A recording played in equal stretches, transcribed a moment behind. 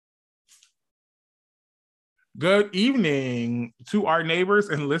Good evening to our neighbors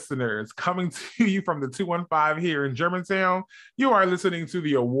and listeners coming to you from the 215 here in Germantown. You are listening to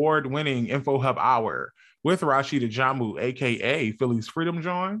the award-winning Info Hub Hour with Rashida Jamu, aka Philly's Freedom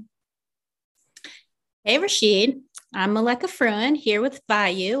John. Hey Rashid, I'm Maleka Fruin here with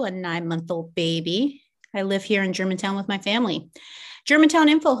Vayu, a 9-month-old baby. I live here in Germantown with my family. Germantown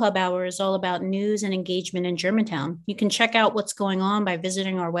Info Hub Hour is all about news and engagement in Germantown. You can check out what's going on by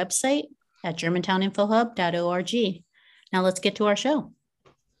visiting our website at germantowninfohub.org. Now let's get to our show.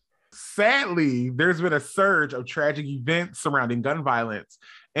 Sadly, there's been a surge of tragic events surrounding gun violence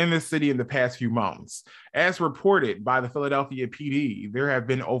in the city in the past few months. As reported by the Philadelphia PD, there have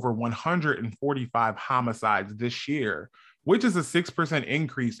been over 145 homicides this year, which is a 6%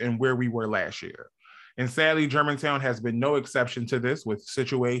 increase in where we were last year. And sadly, Germantown has been no exception to this, with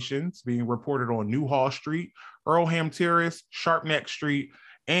situations being reported on Newhall Street, Earlham Terrace, Sharpneck Street,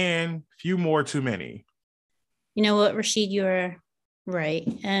 and few more too many. You know what, Rashid, you're right.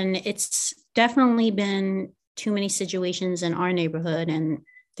 And it's definitely been too many situations in our neighborhood, and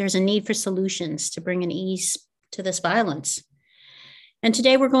there's a need for solutions to bring an ease to this violence. And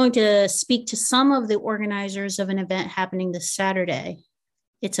today we're going to speak to some of the organizers of an event happening this Saturday.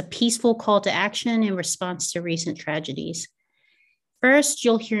 It's a peaceful call to action in response to recent tragedies. First,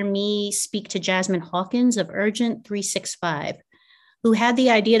 you'll hear me speak to Jasmine Hawkins of Urgent 365, who had the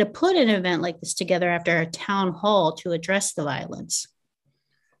idea to put an event like this together after a town hall to address the violence.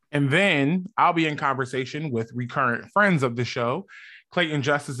 And then I'll be in conversation with recurrent friends of the show, Clayton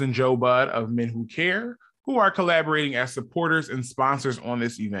Justice and Joe Budd of Men Who Care, who are collaborating as supporters and sponsors on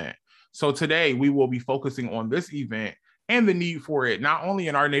this event. So today we will be focusing on this event and the need for it, not only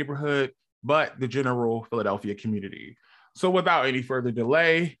in our neighborhood, but the general Philadelphia community. So without any further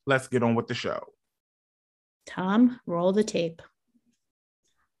delay, let's get on with the show. Tom, roll the tape.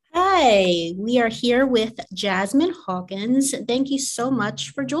 Hi, we are here with Jasmine Hawkins. Thank you so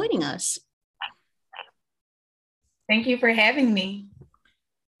much for joining us. Thank you for having me.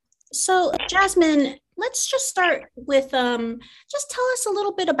 So, Jasmine, let's just start with just tell us a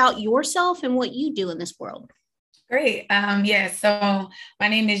little bit about yourself and what you do in this world. Great. So my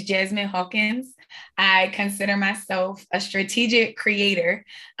name is Jasmine Hawkins. I consider myself a strategic creator.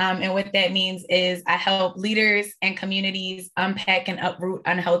 And what that means is I help leaders and communities unpack and uproot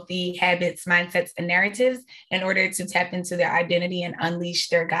unhealthy habits, mindsets, and narratives in order to tap into their identity and unleash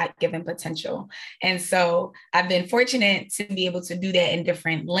their God-given potential. And so I've been fortunate to be able to do that in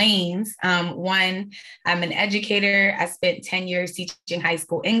different lanes. One, I'm an educator. I spent 10 years teaching high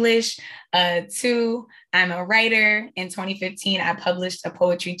school English. Two, I'm a writer. In 2015, I published a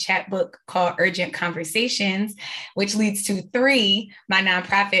poetry chapbook called Urgent Conversations, which leads to three, my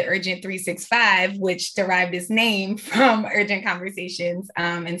nonprofit Urgent 365, which derived its name from Urgent Conversations.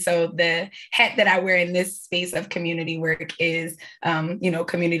 And so the hat that I wear in this space of community work is,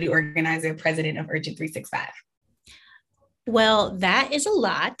 community organizer, president of Urgent 365. Well, that is a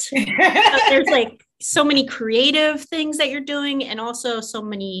lot. There's like so many creative things that you're doing and also so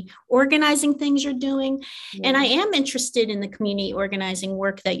many organizing things you're doing. Yeah. And I am interested in the community organizing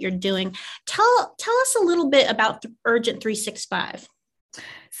work that you're doing. Tell us a little bit about Urgent 365.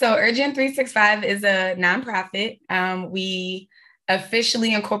 So Urgent 365 is a nonprofit. We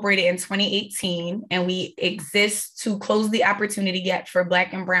officially incorporated in 2018, and we exist to close the opportunity gap for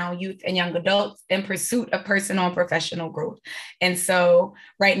Black and Brown youth and young adults in pursuit of personal and professional growth. And so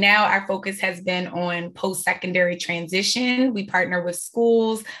right now, our focus has been on post-secondary transition. We partner with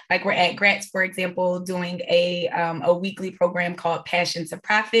schools, like we're at Gratz, for example, doing a weekly program called Passion to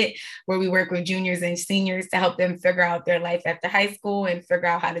Profit, where we work with juniors and seniors to help them figure out their life after high school and figure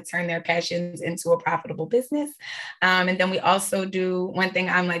out how to turn their passions into a profitable business. And then we also do one thing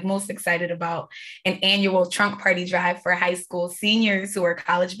I'm most excited about, an annual trunk party drive for high school seniors who are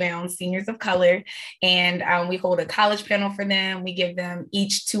college bound, seniors of color. And we hold a college panel for them. We give them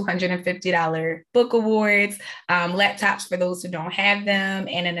each $250 book awards, laptops for those who don't have them,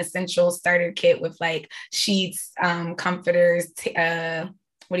 and an essential starter kit with sheets, comforters,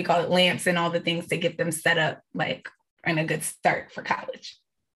 lamps, and all the things to get them set up and a good start for college.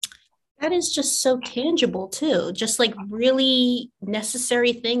 That is just so tangible too, just really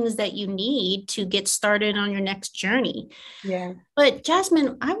necessary things that you need to get started on your next journey. Yeah. But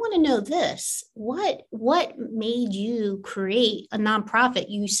Jasmine, I want to know this. What made you create a nonprofit?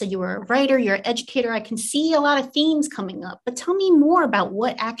 You said you were a writer, you're an educator. I can see a lot of themes coming up, but tell me more about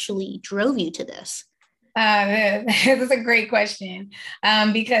what actually drove you to this. That's a great question.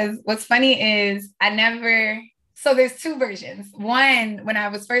 Because what's funny is I never So there's two versions. One, when I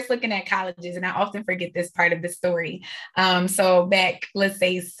was first looking at colleges, and I often forget this part of the story. So back, let's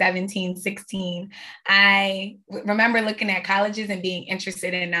say 17, 16, I remember looking at colleges and being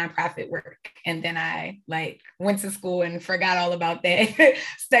interested in nonprofit work. And then I went to school and forgot all about that.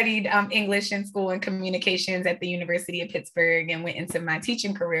 Studied English in school and communications at the University of Pittsburgh and went into my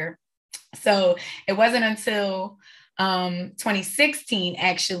teaching career. So it wasn't until 2016,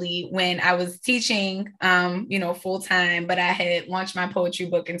 actually, when I was teaching, full time, but I had launched my poetry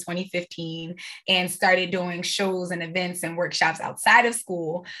book in 2015 and started doing shows and events and workshops outside of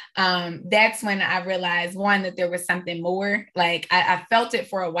school. That's when I realized, one, that there was something more. Like I felt it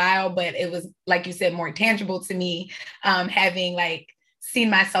for a while, but it was, like you said, more tangible to me, having seen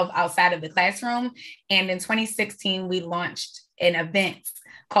myself outside of the classroom. And in 2016, we launched an event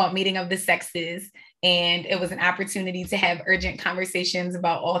called Meeting of the Sexes. And it was an opportunity to have urgent conversations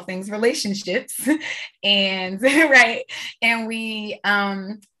about all things relationships. And right. And we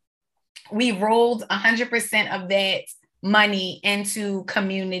rolled 100% of that money into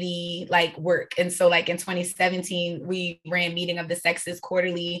community work. And so in 2017, we ran Meeting of the Sexes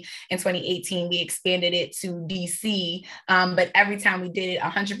quarterly. In 2018, we expanded it to DC. But every time we did it,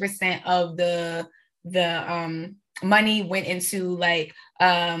 100% of the money went into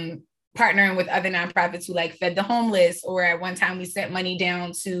partnering with other nonprofits who fed the homeless, or at one time we sent money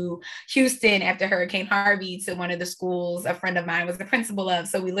down to Houston after Hurricane Harvey to one of the schools a friend of mine was the principal of.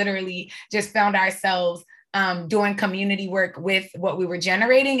 So we literally just found ourselves doing community work with what we were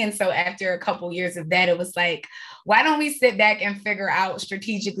generating. And so after a couple years of that, it was why don't we sit back and figure out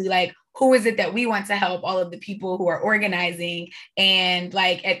strategically, who is it that we want to help, all of the people who are organizing? And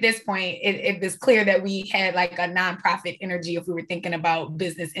at this point, it was clear that we had a nonprofit energy if we were thinking about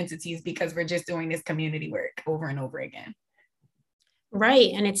business entities, because we're just doing this community work over and over again.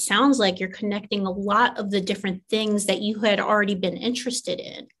 Right. And it sounds like you're connecting a lot of the different things that you had already been interested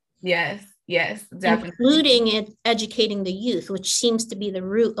in. Yes, definitely. Including educating the youth, which seems to be the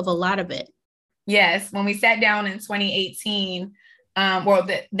root of a lot of it. Yes. When we sat down in 2018,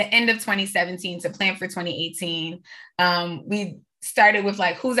 the end of 2017 to plan for 2018, we started with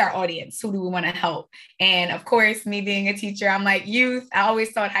who's our audience? Who do we want to help? And of course, me being a teacher, I'm youth. I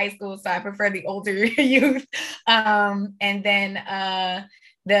always taught high school, so I prefer the older youth. And then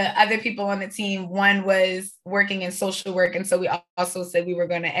the other people on the team, one was working in social work. And so we also said we were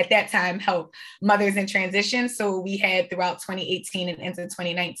going to, at that time, help mothers in transition. So we had throughout 2018 and into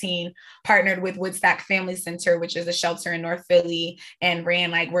 2019, partnered with Woodstock Family Center, which is a shelter in North Philly, and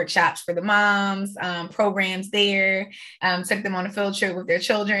ran workshops for the moms, programs there, took them on a field trip with their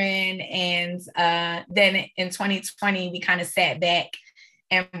children. And then in 2020, we kind of sat back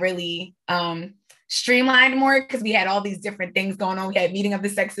and really streamlined more, because we had all these different things going on. We had Meeting of the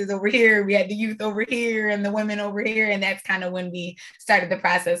Sexes over here, we had the youth over here, and the women over here. And that's kind of when we started the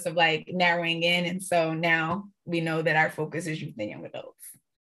process of narrowing in. And so now we know that our focus is youth and young adults.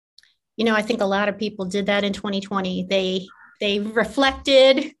 I think a lot of people did that in 2020. They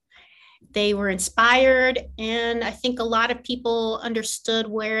reflected, they were inspired, and I think a lot of people understood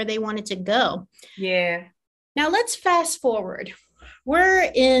where they wanted to go. Yeah. Now let's fast forward. We're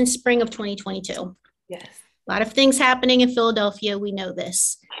in spring of 2022. Yes. A lot of things happening in Philadelphia. We know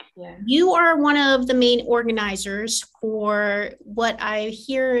this. Yeah. You are one of the main organizers for what I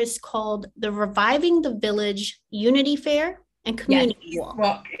hear is called the Reviving the Village Unity Fair and Community Walk.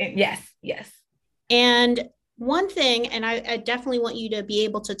 Well, yes. And one thing, and I definitely want you to be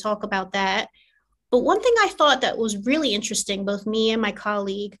able to talk about that, but one thing I thought that was really interesting, both me and my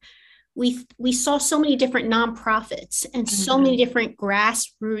colleague, we saw so many different nonprofits and so many different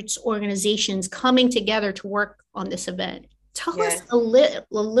grassroots organizations coming together to work on this event. Tell us a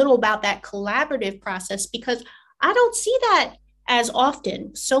little about that collaborative process, because I don't see that as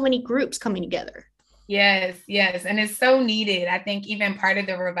often, so many groups coming together. Yes. And it's so needed. I think even part of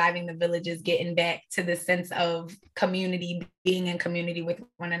the Reviving the Village is getting back to the sense of community, being in community with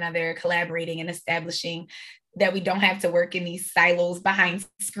one another, collaborating and establishing that we don't have to work in these silos behind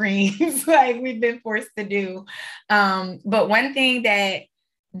screens like we've been forced to do. But one thing that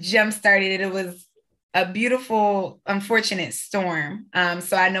jump-started it was a beautiful, unfortunate storm.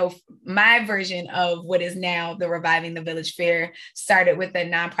 So I know my version of what is now the Reviving the Village Fair started with a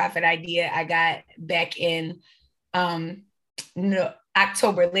nonprofit idea I got back in late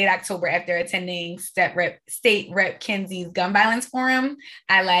October, after attending State Rep Kinsey's gun violence forum.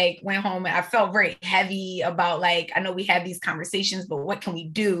 I went home and I felt very heavy about I know we have these conversations, but what can we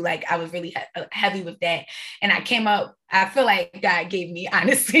do? I was really heavy with that. And I feel like God gave me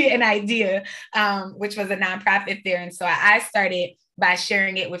honestly an idea, which was a nonprofit fair. And so I started by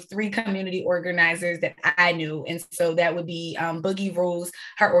sharing it with 3 community organizers that I knew. And so that would be Boogie Rose.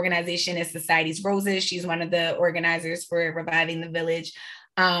 Her organization is Society's Roses. She's one of the organizers for Reviving the Village.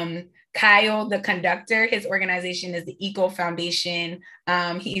 Kyle, the conductor, his organization is the Eco Foundation.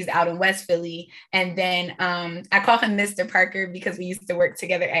 He's out in West Philly. And then I call him Mr. Parker because we used to work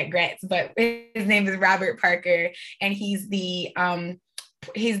together at Gratz, but his name is Robert Parker. And he's the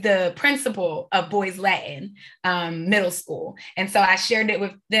principal of Boys Latin middle school. And so I shared it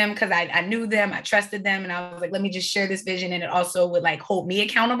with them because I knew them, I trusted them. And I was like, let me just share this vision. And it also would like hold me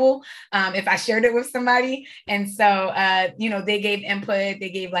accountable if I shared it with somebody. And so, they gave input,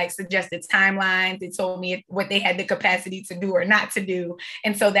 they gave like suggested timelines. They told me what they had the capacity to do or not to do.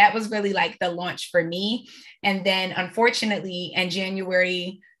 And so that was really like the launch for me. And then unfortunately, in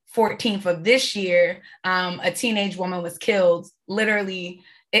January 14th of this year, a teenage woman was killed literally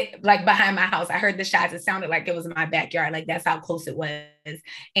like behind my house. I heard the shots. It sounded like it was in my backyard. Like that's how close it was.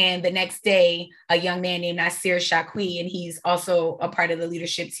 And the next day, a young man named Nasir Shaqui, and he's also a part of the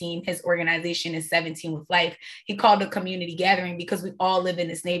leadership team. His organization is 17 with Life. He called a community gathering because we all live in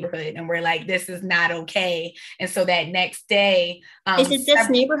this neighborhood and we're like, this is not okay. And so that next day, is it this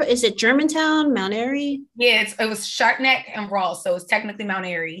neighborhood? Is it Germantown, Mount Airy? Yeah, it was Sharpneck and Ross. So it's technically Mount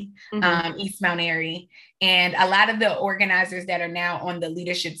Airy, East Mount Airy. And a lot of the organizers that are now on the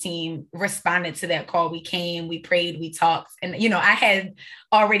leadership team responded to that call. We came, we prayed, we talked. And, I had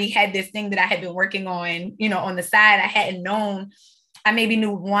already had this thing that I had been working on, on the side. I hadn't known, I maybe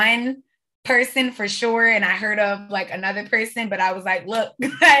knew one person for sure. And I heard of like another person, but I was like, look,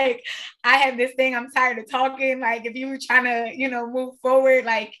 like I have this thing, I'm tired of talking. Like if you were trying to, move forward,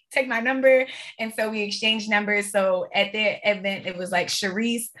 like take my number. And so we exchanged numbers. So at the event, it was like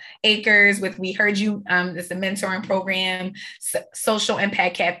Sharice Akers with We Heard You. It's a mentoring program, Social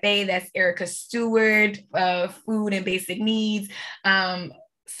Impact Cafe. That's Erica Stewart, Food and Basic Needs,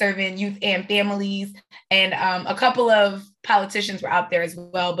 serving youth and families. And a couple of politicians were out there as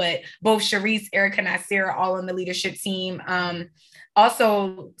well, but both Sharice, Erica, Nasir are all on the leadership team.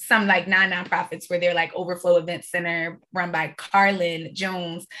 Also some like nonprofits where they're like Overflow Event Center run by Carlin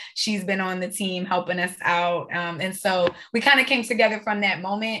Jones. She's been on the team helping us out. And so we kind of came together from that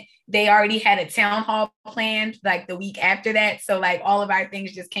moment. They already had a town hall planned like the week after that. So like all of our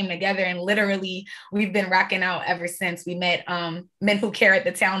things just came together and literally we've been rocking out ever since. We met Men Who Care at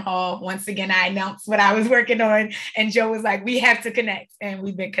the town hall. Once again, I announced what I was working on and Joe was like, we have to connect, and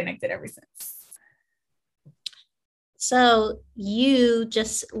we've been connected ever since. So you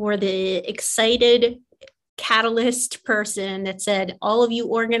just were the excited catalyst person that said, all of you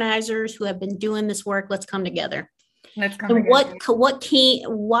organizers who have been doing this work, let's come together. Let's come and together.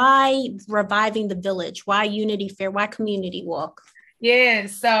 Why Reviving the Village? Why Unity Fair? Why Community Walk? Yeah,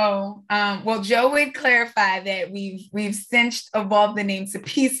 so Joe would clarify that we've since evolved the name to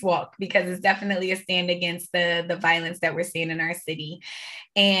Peace Walk because it's definitely a stand against the violence that we're seeing in our city.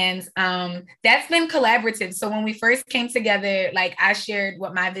 And that's been collaborative. So when we first came together, like I shared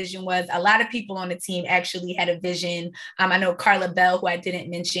what my vision was. A lot of people on the team actually had a vision. I know Carla Bell, who I didn't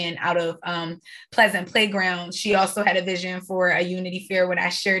mention, out of Pleasant Playground. She also had a vision for a Unity Fair. When I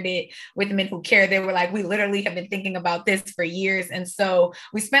shared it with Men Who Care, they were like, we literally have been thinking about this for years. And so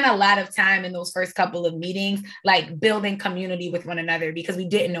we spent a lot of time in those first couple of meetings, like building community with one another because we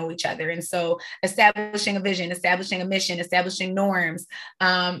didn't know each other. And so establishing a vision, establishing a mission, establishing norms,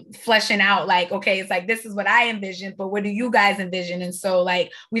 fleshing out like, okay, it's like, this is what I envisioned, but what do you guys envision? And so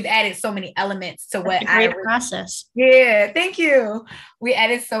like, we've added so many elements to what process. Yeah, thank you. We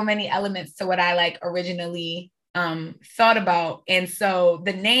added so many elements to what I like originally thought about. And so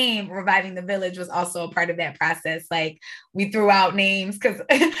the name Reviving the Village was also a part of that process. Like we threw out names because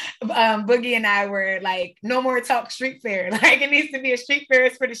Boogie and I were like, no more talk street fair. Like it needs to be a street fair,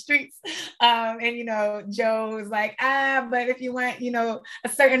 it's for the streets. And Joe was like, but if you want, a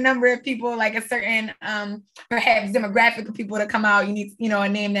certain number of people, like a certain perhaps demographic of people to come out, you need, a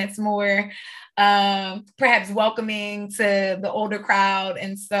name that's more perhaps welcoming to the older crowd.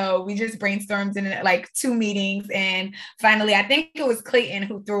 And so we just brainstormed in like 2 meetings. And finally, I think it was Clayton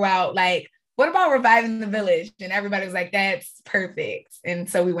who threw out like, what about Reviving the Village? And everybody was like, that's perfect. And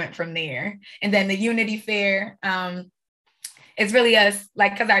so we went from there. And then the Unity Fair, it's really us,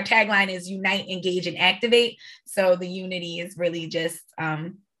 like, because our tagline is unite, engage, and activate. So the unity is really just,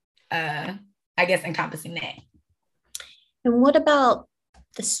 I guess, encompassing that. And what about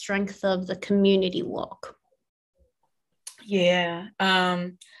the strength of the community walk? Yeah.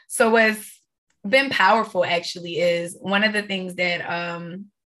 So what's been powerful actually is one of the things that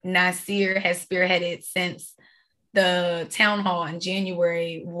Nasir has spearheaded since the town hall in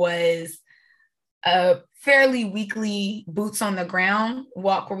January was a fairly weekly boots on the ground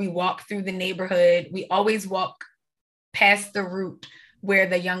walk where we walk through the neighborhood. We always walk past the route where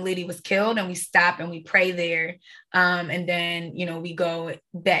the young lady was killed, and we stop and we pray there. And then, we go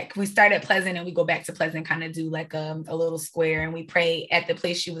back. We start at Pleasant and we go back to Pleasant, kind of do like a little square, and we pray at the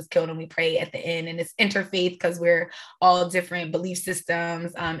place she was killed and we pray at the end. And it's interfaith because we're all different belief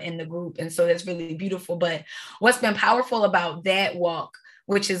systems in the group. And so that's really beautiful. But what's been powerful about that walk,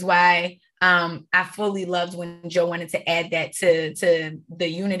 which is why I fully loved when Joe wanted to add that to the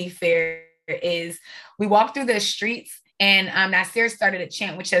Unity Fair, is we walk through the streets, and Nasir started a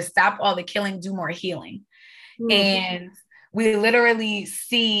chant which says, "Stop all the killing, do more healing." Mm-hmm. And we literally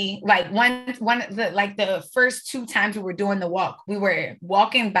see like the first 2 times we were doing the walk, we were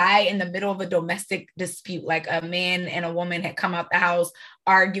walking by in the middle of a domestic dispute. Like a man and a woman had come out the house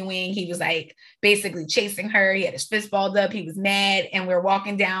arguing. He was like basically chasing her. He had his fist balled up. He was mad. And we're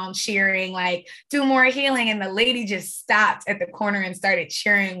walking down cheering, like, "Do more healing." And the lady just stopped at the corner and started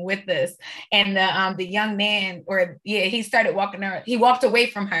cheering with us. And the young man, he started walking her. He walked away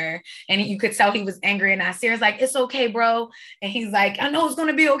from her, and you could tell he was angry. And Nasir's like, "It's okay, bro." And he's like, "I know it's going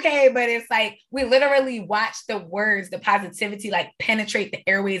to be okay." But it's like, we literally watched the words, the positivity, like penetrate the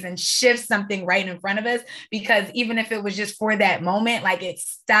airways and shift something right in front of us. Because even if it was just for that moment, like, it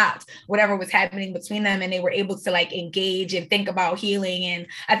stopped whatever was happening between them, and they were able to like engage and think about healing. And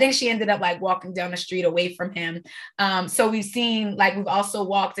I think she ended up like walking down the street away from him. So we've also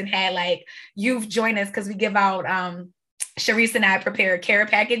walked and had like youth join us, because we give out Sharice and I prepare care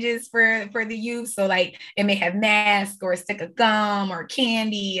packages for the youth. So like it may have masks or a stick of gum or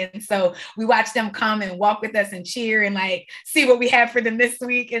candy. And so we watch them come and walk with us and cheer and like see what we have for them this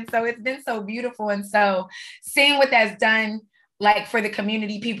week. And so it's been so beautiful. And so seeing what that's done, like for the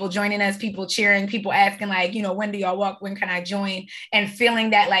community, people joining us, people cheering, people asking like, "When do y'all walk? When can I join?" And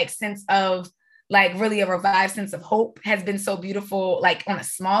feeling that like sense of like really a revived sense of hope has been so beautiful, like on a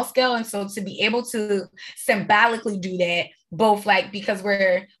small scale. And so to be able to symbolically do that, both like because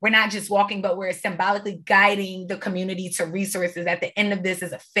we're not just walking, but we're symbolically guiding the community to resources. At the end of this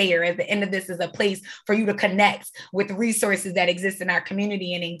is a fair. At the end of this is a place for you to connect with resources that exist in our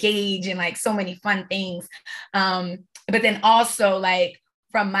community and engage in like so many fun things. But then also like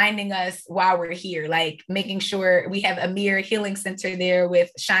reminding us while we're here, like making sure we have Amir Healing Center there with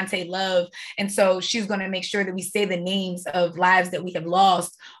Shantae Love. And so she's going to make sure that we say the names of lives that we have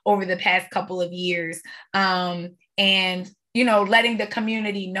lost over the past couple of years. And, letting the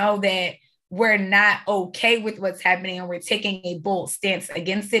community know that we're not okay with what's happening and we're taking a bold stance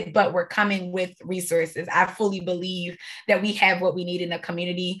against it, but we're coming with resources. I fully believe that we have what we need in the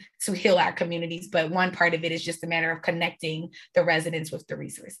community to heal our communities, but one part of it is just a matter of connecting the residents with the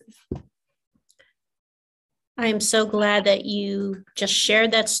resources. I am so glad that you just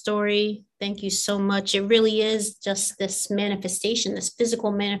shared that story. Thank you so much. It really is just this manifestation, this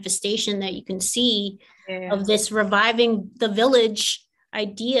physical manifestation that you can see of this reviving the village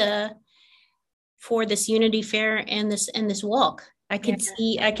idea for this Unity Fair and this walk. I can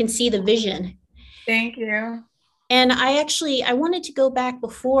see the vision. Thank you. And I wanted to go back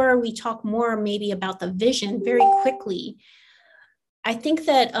before we talk more maybe about the vision very quickly. I think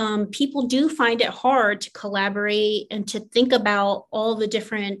that people do find it hard to collaborate and to think about all the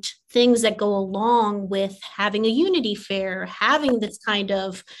different things that go along with having a Unity Fair, having this kind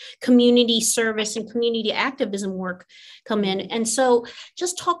of community service and community activism work come in. And so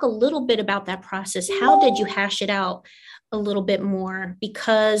just talk a little bit about that process. How did you hash it out a little bit more?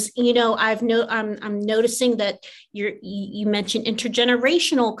 Because, I'm noticing that you mentioned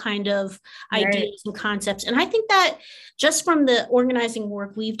intergenerational kind of ideas and concepts. And I think that just from the organizing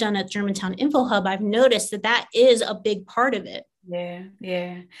work we've done at Germantown Info Hub, I've noticed that is a big part of it.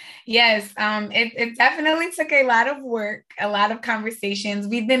 Yes. It definitely took a lot of work, a lot of conversations.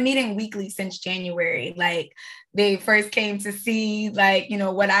 We've been meeting weekly since January. Like they first came to see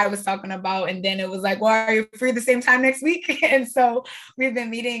what I was talking about. And then it was like, well, are you free the same time next week? And so we've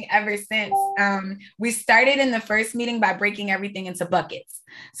been meeting ever since. We started in the first meeting by breaking everything into buckets.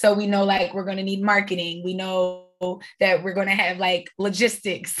 So we know we're going to need marketing. We know that we're going to have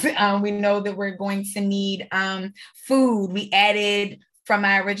logistics. We know that we're going to need food. We added from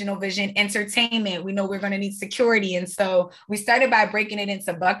my original vision, entertainment. We know we're going to need security. And so we started by breaking it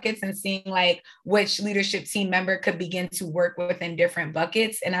into buckets and seeing which leadership team member could begin to work within different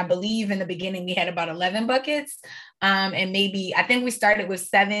buckets. And I believe in the beginning, we had about 11 buckets. And I think we started with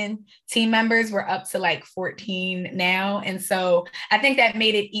 7 team members. We're up to 14 now. And so I think that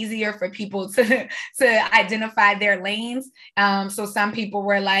made it easier for people to identify their lanes. So some people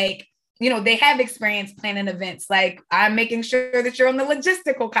were they have experience planning events. Like, I'm making sure that you're on the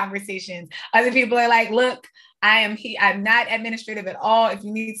logistical conversations. Other people are like, look, I'm not administrative at all. If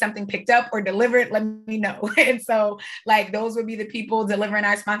you need something picked up or delivered, let me know. And so, like, those would be the people delivering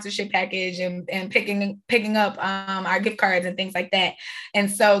our sponsorship package and picking up our gift cards and things like that.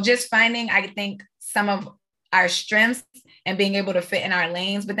 And so just finding, I think, some of our strengths and being able to fit in our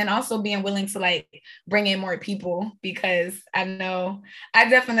lanes, but then also being willing to like bring in more people, because I know I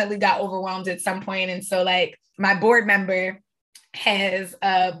definitely got overwhelmed at some point. And so, like, my board member has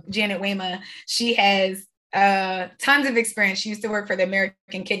Janet Wayma. She has tons of experience. She used to work for the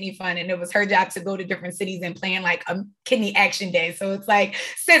American Kidney Fund, and it was her job to go to different cities and plan like a kidney action day. So it's like,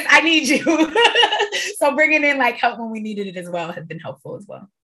 sis, I need you. So bringing in like help when we needed it as well has been helpful as well.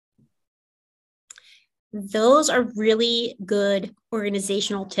 Those are really good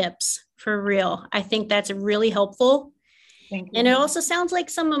organizational tips, for real. I think that's really helpful. Thank you. And it also sounds like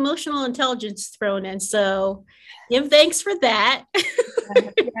some emotional intelligence thrown in. So give thanks for that.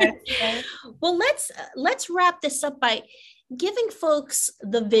 Yes. Well, let's wrap this up by giving folks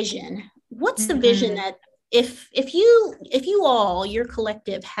the vision. What's the vision that if you all, your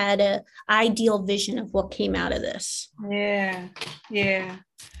collective, had an ideal vision of what came out of this? Yeah.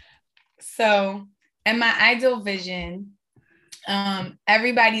 So in my ideal vision,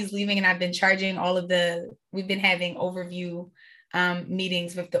 everybody's leaving, and I've been charging we've been having overview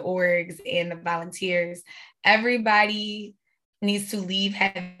meetings with the orgs and the volunteers. Everybody needs to leave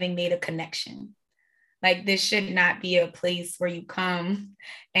having made a connection. Like, this should not be a place where you come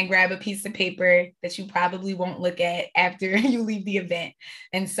and grab a piece of paper that you probably won't look at after you leave the event.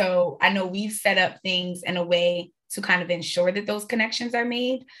 And so I know we've set up things in a way to kind of ensure that those connections are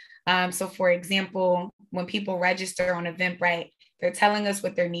made. So for example, when people register on Eventbrite, they're telling us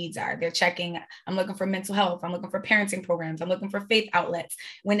what their needs are. They're checking, I'm looking for mental health. I'm looking for parenting programs. I'm looking for faith outlets.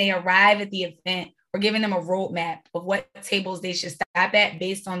 When they arrive at the event, we're giving them a roadmap of what tables they should stop at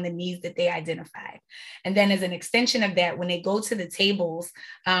based on the needs that they identified. And then as an extension of that, when they go to the tables,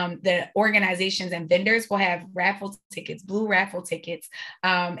 the organizations and vendors will have raffle tickets, blue raffle tickets.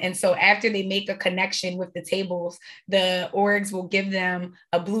 And so after they make a connection with the tables, the orgs will give them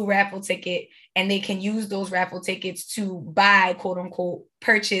a blue raffle ticket, and they can use those raffle tickets to buy, quote unquote,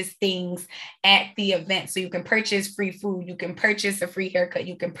 purchase things at the event. So you can purchase free food, you can purchase a free haircut,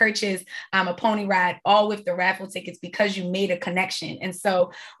 you can purchase a pony ride, all with the raffle tickets, because you made a connection. And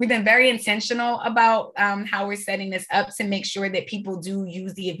so we've been very intentional about how we're setting this up to make sure that people do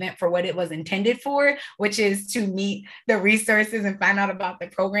use the event for what it was intended for, which is to meet the resources and find out about the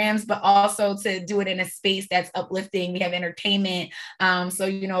programs, but also to do it in a space that's uplifting. We have entertainment.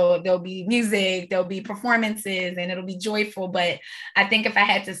 So, there'll be music, there'll be performances, and it'll be joyful. But I think if I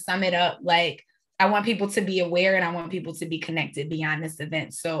had to sum it up, like, I want people to be aware and I want people to be connected beyond this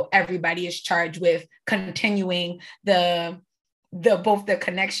event. So everybody is charged with continuing both the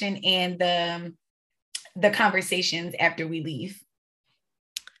connection and the conversations after we leave.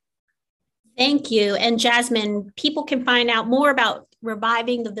 Thank you. And Jasmine, people can find out more about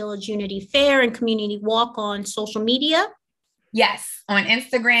Reviving the Village Unity Fair and Community Walk on social media. Yes, on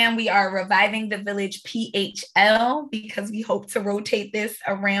Instagram, we are Reviving the Village PHL, because we hope to rotate this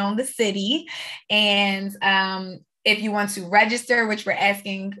around the city. And if you want to register, which we're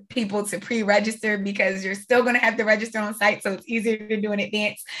asking people to pre-register, because you're still going to have to register on site, so it's easier to do in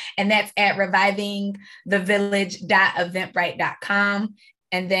advance. And that's at revivingthevillage.eventbrite.com.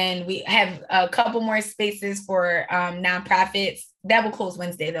 And then we have a couple more spaces for nonprofits. That will close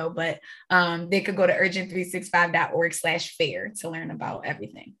Wednesday though, but they could go to urgent365.org/fair to learn about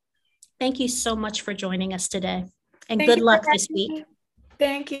everything. Thank you so much for joining us today, and good luck this week.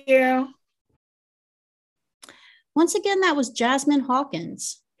 Thank you. Once again, that was Jasmine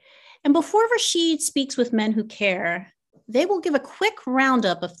Hawkins. And before Rashid speaks with Men Who Care, they will give a quick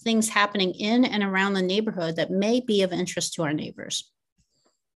roundup of things happening in and around the neighborhood that may be of interest to our neighbors.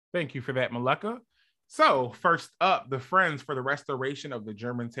 Thank you for that, Maleka. So first up, the Friends for the Restoration of the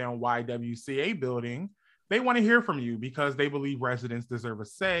Germantown YWCA building. They want to hear from you because they believe residents deserve a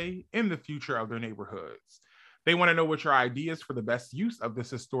say in the future of their neighborhoods. They want to know what your ideas for the best use of this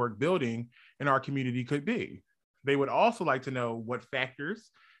historic building in our community could be. They would also like to know what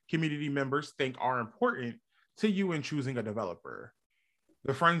factors community members think are important to you in choosing a developer.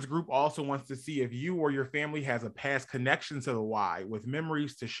 The Friends group also wants to see if you or your family has a past connection to the Y with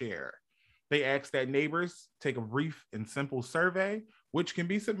memories to share. They ask that neighbors take a brief and simple survey, which can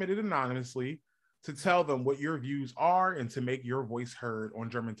be submitted anonymously, to tell them what your views are and to make your voice heard on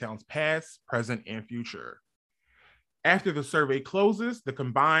Germantown's past, present, and future. After the survey closes, the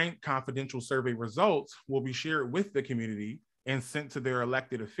combined confidential survey results will be shared with the community and sent to their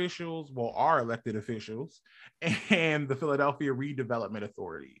elected officials, well, our elected officials, and the Philadelphia Redevelopment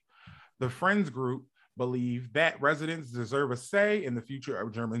Authority. The Friends Group believe that residents deserve a say in the future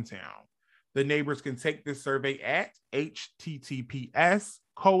of Germantown. The neighbors can take this survey at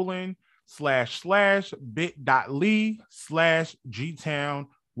https://bit.ly/gtown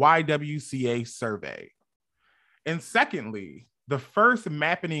YWCA survey. And secondly, the first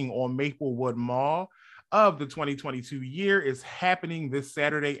mapping on Maplewood Mall of the 2022 year is happening this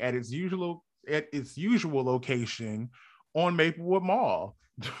Saturday at its usual location on Maplewood Mall,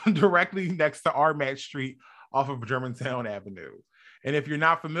 directly next to Armat Street off of Germantown Avenue. And if you're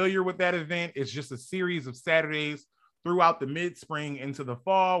not familiar with that event, it's just a series of Saturdays throughout the mid-spring into the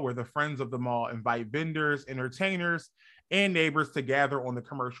fall where the Friends of the Mall invite vendors, entertainers, and neighbors to gather on the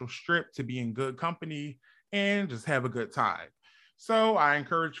commercial strip to be in good company and just have a good time. So I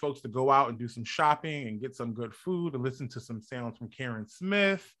encourage folks to go out and do some shopping and get some good food and listen to some sounds from Karen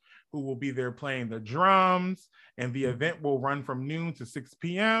Smith, who will be there playing the drums. And the event will run from noon to 6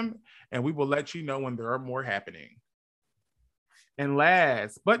 p.m. And we will let you know when there are more happening. And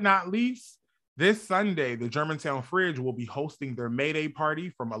last but not least, this Sunday, the Germantown Fridge will be hosting their May Day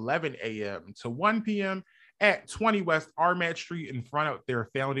party from 11 a.m. to 1 p.m. at 20 West Armat Street in front of their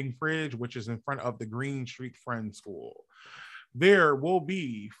founding fridge, which is in front of the Green Street Friends School. There will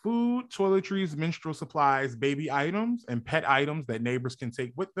be food, toiletries, menstrual supplies, baby items, and pet items that neighbors can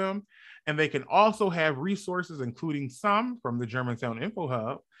take with them. And they can also have resources, including some from the Germantown Info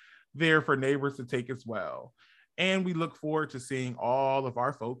Hub, there for neighbors to take as well. And we look forward to seeing all of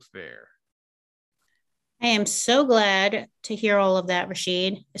our folks there. I am so glad to hear all of that,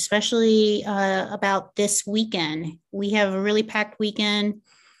 Rashid, especially about this weekend. We have a really packed weekend.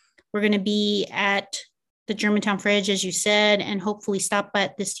 We're going to be at the Germantown Fridge, as you said, and hopefully stop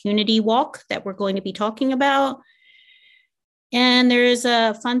at this Unity Walk that we're going to be talking about. And there's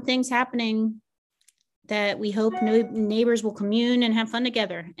fun things happening that we hope neighbors will commune and have fun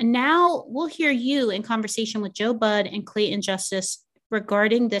together. And now we'll hear you in conversation with Joe Budd and Clayton Justice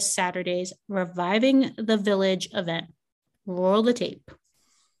regarding this Saturday's Reviving the Village event. Roll the tape.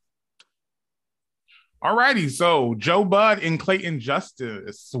 All righty, so Joe Budd and Clayton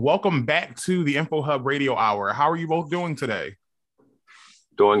Justice, welcome back to the Info Hub Radio Hour. How are you both doing today?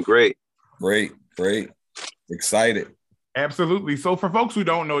 Doing great. Great. Excited. Absolutely. So for folks who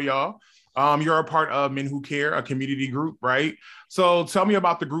don't know y'all, you're a part of Men Who Care, a community group, right? So tell me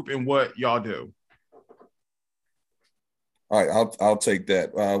about the group and what y'all do. All right, I'll take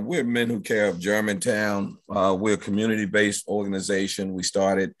that. We're Men Who Care of Germantown. We're a community-based organization. We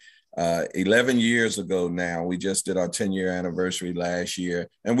started 11 years ago now. We just did our 10-year anniversary last year,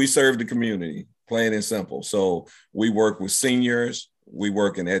 and we serve the community, plain and simple. So we work with seniors. We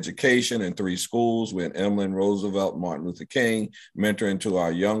work in education in 3 schools. We're in Emlyn, Roosevelt, Martin Luther King, mentoring to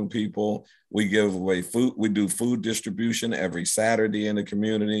our young people. We give away food. We do food distribution every Saturday in the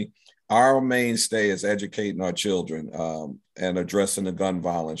community. Our mainstay is educating our children and addressing the gun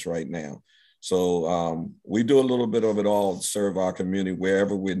violence right now. So we do a little bit of it all to serve our community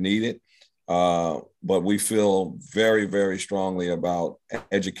wherever we're needed. But we feel very, very strongly about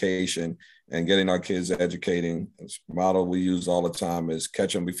education and getting our kids educating. The motto we use all the time is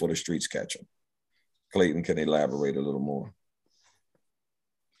catch them before the streets catch them. Clayton, can elaborate a little more?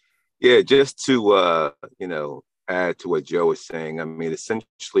 Yeah, just to, add to what Joe was saying. I mean,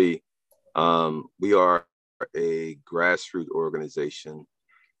 essentially, we are a grassroots organization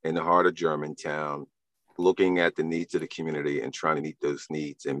in the heart of Germantown, looking at the needs of the community and trying to meet those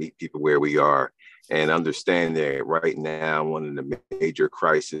needs and meet people where we are, and understand that right now, one of the major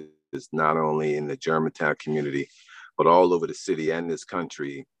crises, not only in the Germantown community, but all over the city and this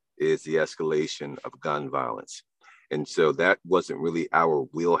country, is the escalation of gun violence. And so that wasn't really our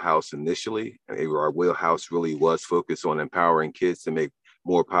wheelhouse initially. Our wheelhouse really was focused on empowering kids to make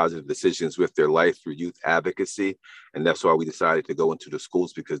more positive decisions with their life through youth advocacy. And that's why we decided to go into the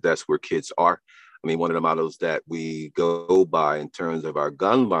schools, because that's where kids are. I mean, one of the models that we go by in terms of our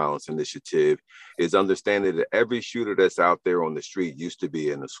gun violence initiative is understanding that every shooter that's out there on the street used to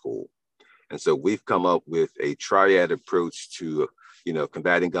be in a school. And so we've come up with a triad approach to,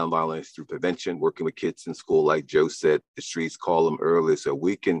 combating gun violence through prevention, working with kids in school, like Joe said, the streets call them early, so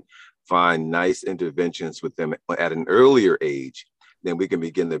we can find nice interventions with them at an earlier age. Then we can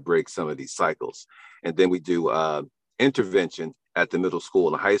begin to break some of these cycles. And then we do intervention at the middle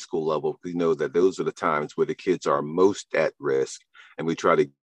school and high school level. We know that those are the times where the kids are most at risk, and we try to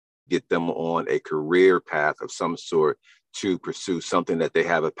get them on a career path of some sort to pursue something that they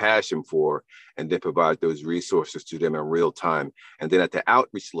have a passion for, and then provide those resources to them in real time. And then at the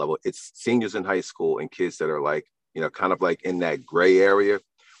outreach level, it's seniors in high school and kids that are like kind of like in that gray area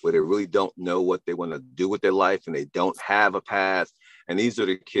where they really don't know what they want to do with their life and they don't have a path. And these are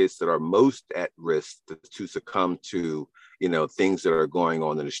the kids that are most at risk to succumb to, things that are going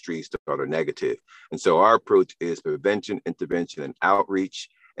on in the streets that are negative. And so our approach is prevention, intervention, and outreach.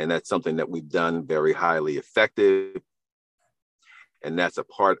 And that's something that we've done very highly effective. And that's a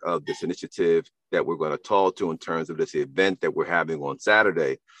part of this initiative that we're going to talk to in terms of this event that we're having on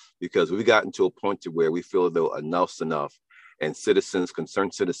Saturday, because we've gotten to a point to where we feel though enough's enough, and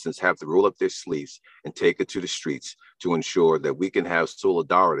concerned citizens have to roll up their sleeves and take it to the streets to ensure that we can have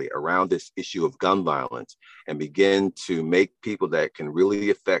solidarity around this issue of gun violence and begin to make people that can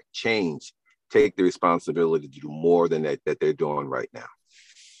really affect change take the responsibility to do more than that they're doing right now.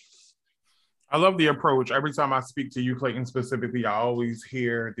 I love the approach. Every time I speak to you, Clayton, specifically, I always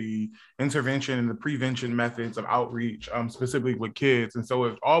hear the intervention and the prevention methods of outreach, specifically with kids. And so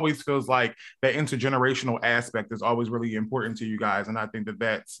it always feels like that intergenerational aspect is always really important to you guys. And I think that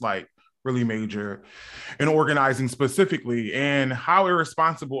that's like really major in organizing specifically. And how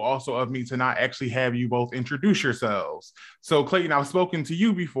irresponsible also of me to not actually have you both introduce yourselves. So Clayton, I've spoken to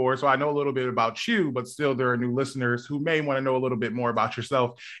you before, so I know a little bit about you, but still there are new listeners who may want to know a little bit more about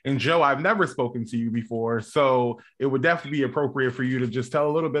yourself. And Joe, I've never spoken to you before, so it would definitely be appropriate for you to just tell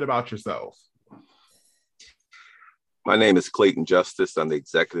a little bit about yourself. My name is Clayton Justice. I'm the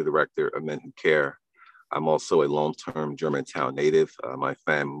Executive Director of Men Who Care. I'm also a long-term Germantown native. My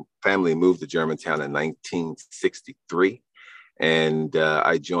family moved to Germantown in 1963, and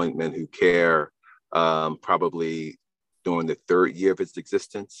I joined Men Who Care probably during the third year of its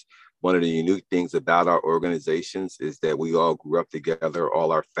existence. One of the unique things about our organizations is that we all grew up together,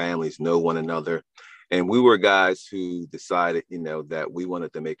 all our families know one another. And we were guys who decided, that we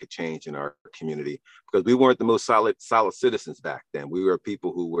wanted to make a change in our community because we weren't the most solid citizens back then. We were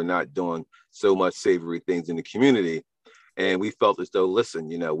people who were not doing so much savory things in the community. And we felt as though, listen,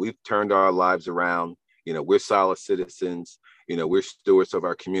 we've turned our lives around. We're solid citizens. We're stewards of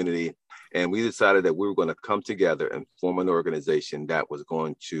our community. And we decided that we were going to come together and form an organization that was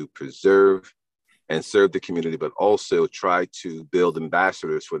going to preserve and serve the community, but also try to build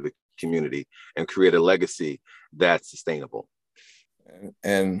ambassadors for the community and create a legacy that's sustainable.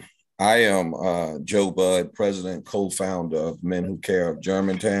 And I am Joe Budd, president, co-founder of Men Who Care of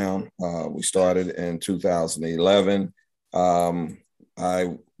Germantown. We started in 2011.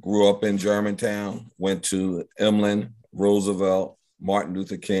 I grew up in Germantown, went to Emlyn, Roosevelt, Martin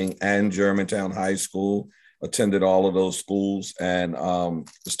Luther King, and Germantown High School, attended all of those schools. And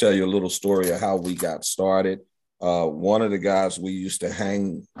just tell you a little story of how we got started. One of the guys we used to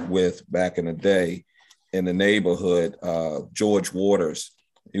hang with back in the day in the neighborhood, George Waters,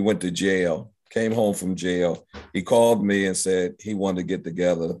 he went to jail, came home from jail. He called me and said he wanted to get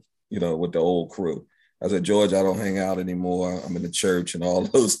together, with the old crew. I said, George, I don't hang out anymore. I'm in the church and all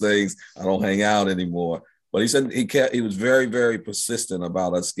those things. I don't hang out anymore. But he said he was very, very persistent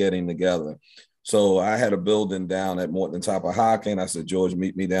about us getting together. So I had a building down at Morton and Tappahocken. I said, George,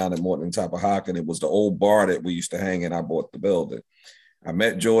 meet me down at Morton and Tappahocken. It was the old bar that we used to hang in. I bought the building. I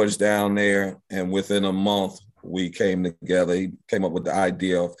met George down there, and within a month, we came together. He came up with the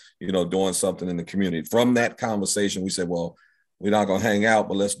idea of, doing something in the community. From that conversation, we said, well, we're not going to hang out,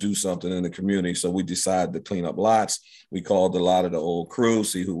 but let's do something in the community. So we decided to clean up lots. We called a lot of the old crew,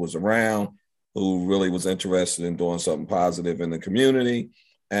 see who was around, who really was interested in doing something positive in the community.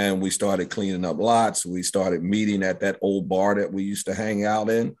 And we started cleaning up lots. We started meeting at that old bar that we used to hang out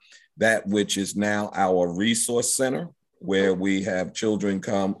in, that which is now our resource center, where we have children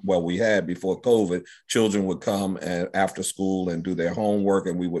come. Well, we had before COVID, children would come and after school and do their homework,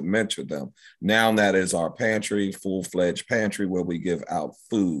 and we would mentor them. Now that is our pantry, full-fledged pantry, where we give out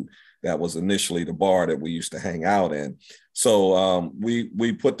food. That was initially the bar that we used to hang out in. So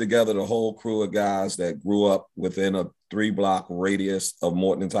we put together the whole crew of guys that grew up within a 3-block radius of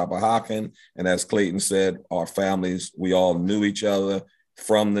Morton and Tappahocken. And as Clayton said, our families, we all knew each other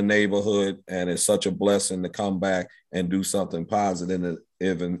from the neighborhood. And it's such a blessing to come back and do something positive in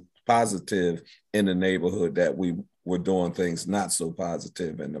the neighborhood that we were doing things not so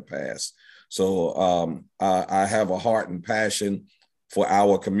positive in the past. So I have a heart and passion for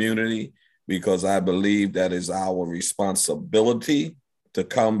our community, because I believe that is our responsibility to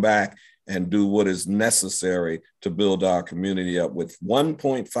come back and do what is necessary to build our community up. With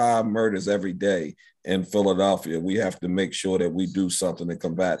 1.5 murders every day in Philadelphia, we have to make sure that we do something to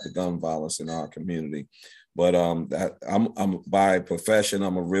combat the gun violence in our community. But I'm by profession,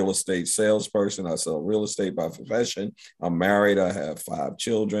 I'm a real estate salesperson. I sell real estate by profession. I'm married. I have 5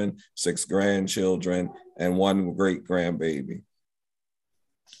 children, 6 grandchildren, and 1 great grandbaby.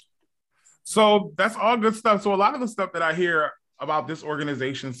 So that's all good stuff. So a lot of the stuff that I hear about this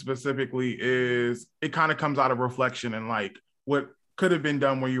organization specifically is it kind of comes out of reflection and like what could have been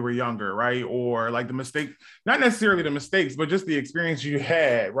done when you were younger, right? Or like the mistake, not necessarily the mistakes, but just the experience you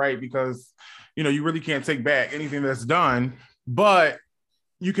had, right? Because, you know, you really can't take back anything that's done, but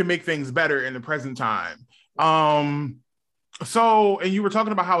you can make things better in the present time. So, and you were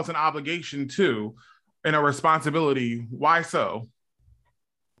talking about how it's an obligation too and a responsibility. Why so?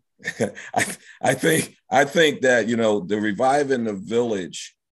 I think that, you know, the Reviving the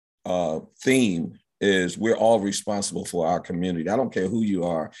Village theme is we're all responsible for our community. I don't care who you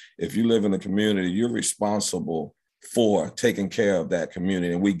are. If you live in the community, you're responsible for taking care of that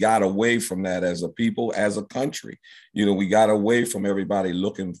community. And we got away from that as a people, as a country. You know, we got away from everybody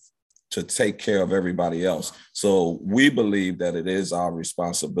looking to take care of everybody else. So we believe that it is our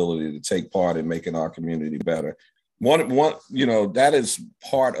responsibility to take part in making our community better. One, you know, that is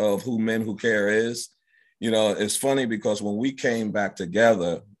part of who Men Who Care is. You know, it's funny because when we came back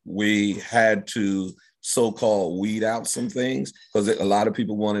together, we had to so-called weed out some things because a lot of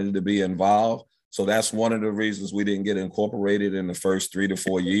people wanted to be involved. So that's one of the reasons we didn't get incorporated in the first 3 to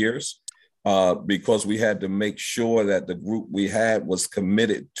 4 years, because we had to make sure that the group we had was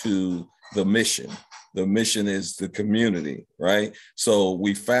committed to the mission. The mission is the community, right? So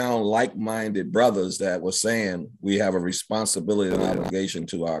we found like-minded brothers that were saying we have a responsibility and obligation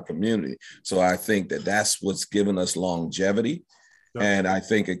to our community. So I think that that's what's given us longevity. And I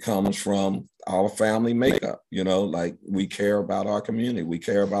think it comes from our family makeup, you know, like we care about our community. We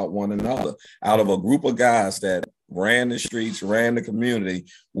care about one another. Out of a group of guys that ran the streets, ran the community,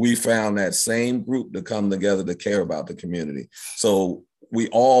 we found that same group to come together to care about the community. So we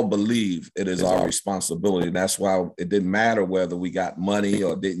all believe it is our responsibility. And that's why it didn't matter whether we got money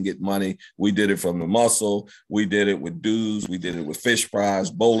or didn't get money. We did it from the muscle. We did it with dues. We did it with fish fries,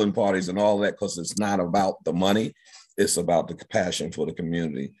 bowling parties, and all that, because it's not about the money. It's about the passion for the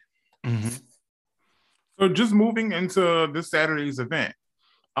community. Mm-hmm. So just moving into this Saturday's event,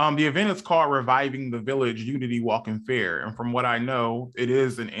 the event is called Reviving the Village Unity Walk and Fair. And from what I know, it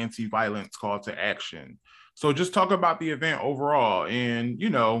is an anti-violence call to action. So just talk about the event overall and, you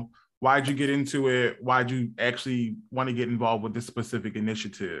know, why'd you get into it? Why'd you actually want to get involved with this specific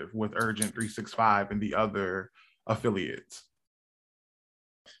initiative with Urgent 365 and the other affiliates?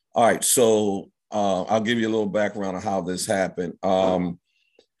 All right. So I'll give you a little background on how this happened.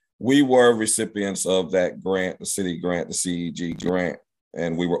 We were recipients of that grant, the city grant, the CEG grant,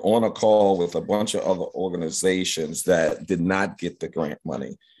 and we were on a call with a bunch of other organizations that did not get the grant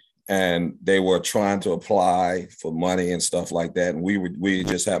money. And they were trying to apply for money and stuff like that. And we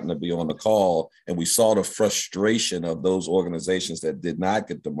just happened to be on the call, and we saw the frustration of those organizations that did not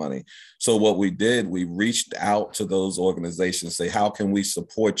get the money. So what we did, we reached out to those organizations, say, how can we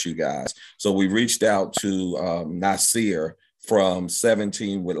support you guys? So we reached out to Nasir from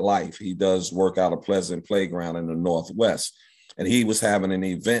 17 with Life. He does work out of Pleasant Playground in the Northwest. And he was having an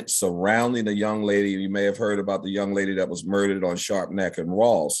event surrounding a young lady. You may have heard about the young lady that was murdered on Sharp Neck and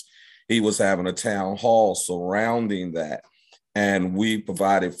Ross. He was having a town hall surrounding that. And we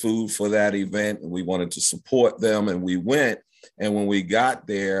provided food for that event, and we wanted to support them. And we went. And when we got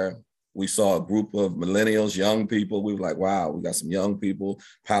there, we saw a group of millennials, young people. We were like, wow, we got some young people,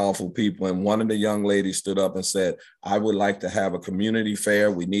 powerful people. And one of the young ladies stood up and said, I would like to have a community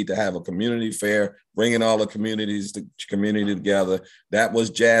fair. We need to have a community fair, bringing all the community together. That was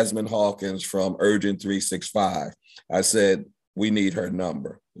Jasmine Hawkins from Urgent 365. I said, we need her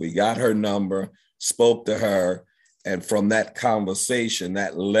number. We got her number, spoke to her. And from that conversation,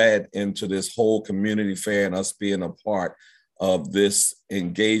 that led into this whole community fair and us being a part of this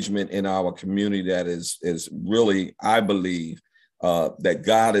engagement in our community that is really, I believe, that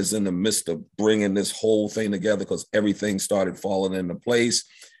God is in the midst of bringing this whole thing together, because everything started falling into place.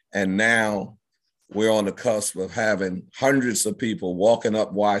 And now we're on the cusp of having hundreds of people walking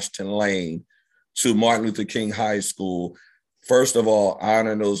up Washington Lane to Martin Luther King High School. First of all,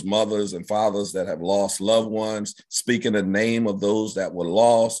 honoring those mothers and fathers that have lost loved ones, speaking the name of those that were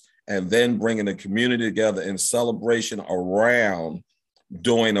lost, and then bringing the community together in celebration around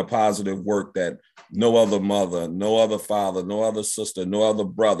doing a positive work that no other mother, no other father, no other sister, no other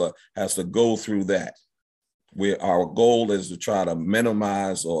brother has to go through that. Our goal is to try to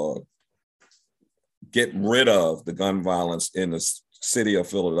minimize or get rid of the gun violence in the city of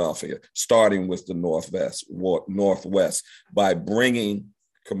Philadelphia, starting with the Northwest, by bringing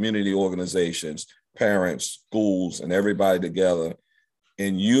community organizations, parents, schools, and everybody together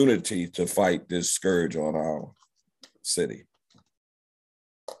in unity to fight this scourge on our city.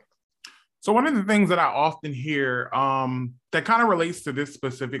 So one of the things that I often hear that kind of relates to this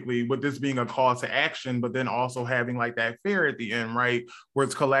specifically, with this being a call to action, but then also having like that fair at the end, right? Where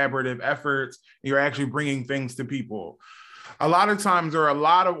it's collaborative efforts, you're actually bringing things to people. A lot of times there are a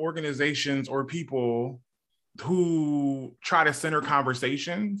lot of organizations or people who try to center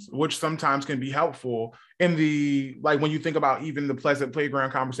conversations, which sometimes can be helpful in the, like when you think about even the Pleasant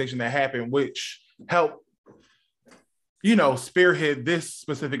Playground conversation that happened, which helped, spearhead this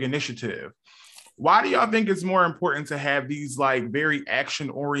specific initiative. Why do y'all think it's more important to have these like very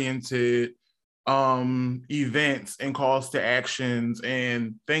action-oriented events and calls to actions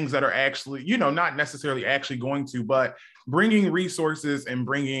and things that are actually, not necessarily actually going to, but bringing resources and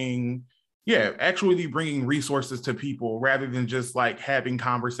actually bringing resources to people rather than just like having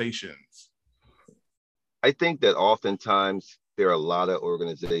conversations? I think that oftentimes there are a lot of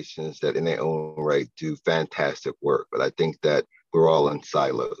organizations that in their own right do fantastic work, but I think that we're all in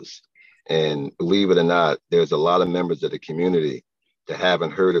silos. And believe it or not, there's a lot of members of the community that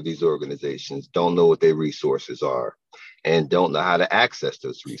haven't heard of these organizations, don't know what their resources are, and don't know how to access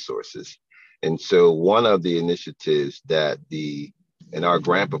those resources. And so one of the initiatives that in our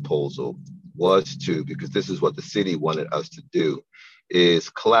grant proposal was to, because this is what the city wanted us to do, is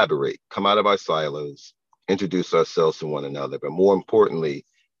collaborate, come out of our silos, introduce ourselves to one another, but more importantly,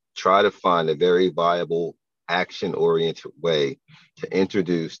 try to find a very viable, action-oriented way to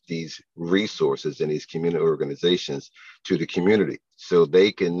introduce these resources and these community organizations to the community so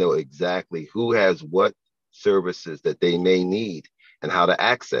they can know exactly who has what services that they may need and how to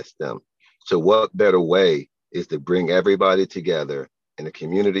access them. So what better way is to bring everybody together in a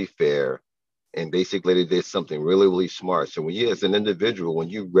community fair. And basically they did something really, really smart. So when you, as an individual, when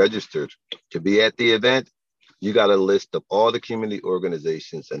you registered to be at the event, you got a list of all the community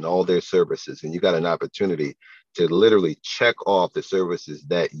organizations and all their services. And you got an opportunity to literally check off the services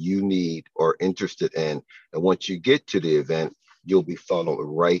that you need or interested in. And once you get to the event, you'll be funneled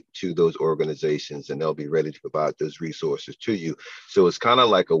right to those organizations and they'll be ready to provide those resources to you. So it's kind of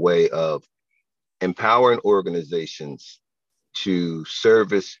like a way of empowering organizations to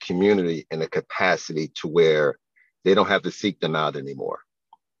service community in a capacity to where they don't have to seek them out anymore.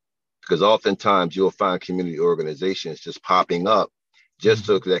 Because oftentimes you'll find community organizations just popping up just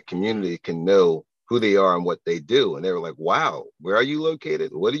so that community can know who they are and what they do. And they were like, wow, where are you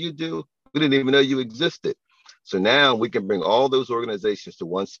located? What do you do? We didn't even know you existed. So now we can bring all those organizations to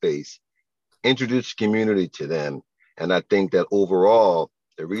one space, introduce community to them. And I think that overall,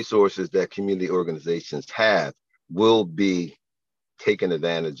 the resources that community organizations have will be taken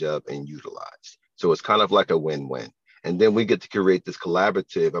advantage of and utilized. So it's kind of like a win-win. And then we get to create this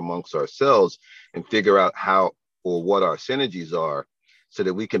collaborative amongst ourselves and figure out how or what our synergies are so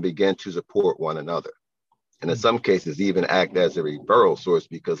that we can begin to support one another. And in some cases, even act as a referral source,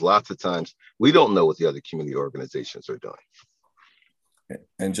 because lots of times we don't know what the other community organizations are doing.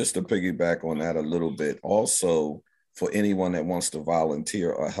 And just to piggyback on that a little bit, also for anyone that wants to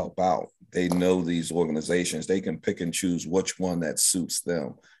volunteer or help out, they know these organizations, they can pick and choose which one that suits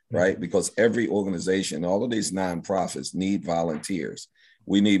them, right? Because every organization, all of these nonprofits need volunteers.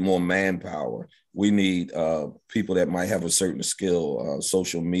 We need more manpower. We need people that might have a certain skill,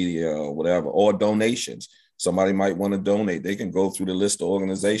 social media or whatever, or donations. Somebody might want to donate. They can go through the list of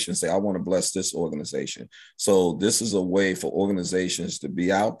organizations, say, I want to bless this organization. So this is a way for organizations to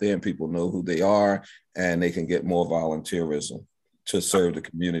be out there and people know who they are, and they can get more volunteerism to serve the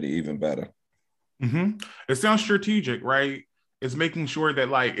community even better. Mm-hmm. It sounds strategic, right? It's making sure that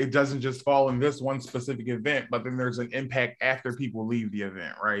like it doesn't just fall in this one specific event, but then there's an impact after people leave the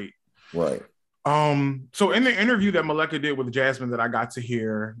event, right? Right. So in the interview that Meleka did with Jasmine that I got to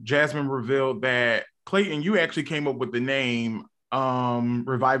hear, Jasmine revealed that Clayton, you actually came up with the name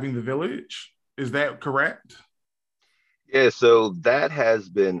Reviving the Village. Is that correct? Yeah, so that has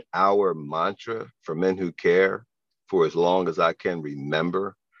been our mantra for Men Who Care for as long as I can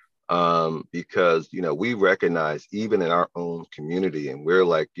remember. Because, we recognize even in our own community, and we're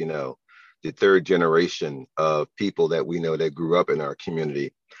like, the third generation of people that we know that grew up in our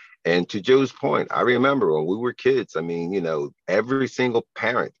community. And to Joe's point, I remember when we were kids, every single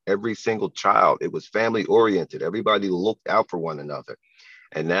parent, every single child, it was family oriented. Everybody looked out for one another.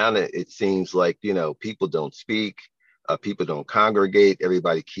 And now that it seems like, people don't speak, people don't congregate,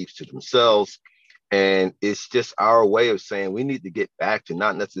 everybody keeps to themselves. And it's just our way of saying we need to get back to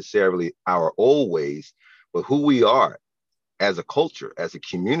not necessarily our old ways, but who we are as a culture, as a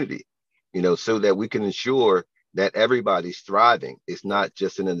community, so that we can ensure that everybody's thriving. It's not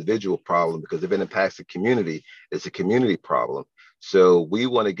just an individual problem, because if it impacts the community, it's a community problem. So we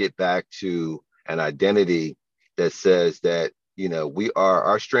want to get back to an identity that says that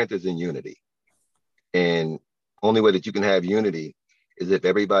our strength is in unity. And only way that you can have unity is if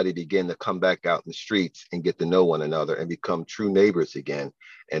everybody begin to come back out in the streets and get to know one another and become true neighbors again.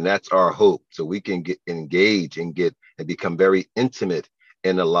 And that's our hope. So we can get engaged and become very intimate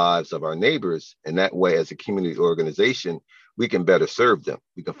in the lives of our neighbors. And that way, as a community organization, we can better serve them.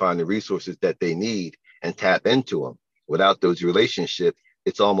 We can find the resources that they need and tap into them. Without those relationships,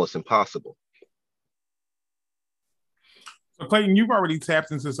 it's almost impossible. So Clayton, you've already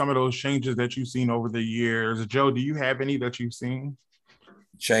tapped into some of those changes that you've seen over the years. Joe, do you have any that you've seen?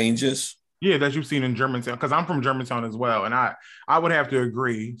 Changes? Yeah, that you've seen in Germantown, because I'm from Germantown as well. And I would have to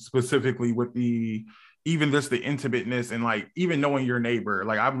agree specifically with even just the intimateness and like even knowing your neighbor.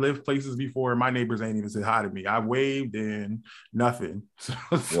 Like I've lived places before and my neighbors ain't even said hi to me. I waved and nothing.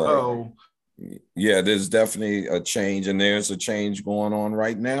 So yeah, there's definitely a change, and there's a change going on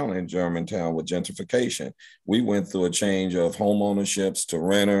right now in Germantown with gentrification. We went through a change of home ownerships to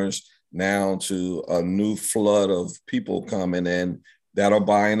renters, now to a new flood of people coming in that are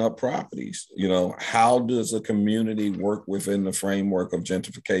buying up properties. How does a community work within the framework of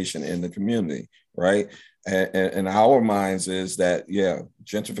gentrification in the community, right? And our minds is that,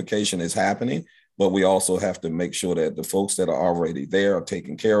 gentrification is happening, but we also have to make sure that the folks that are already there are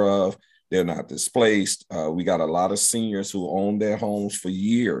taken care of. They're not displaced. We got a lot of seniors who own their homes for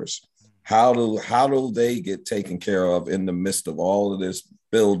years. How do they get taken care of in the midst of all of this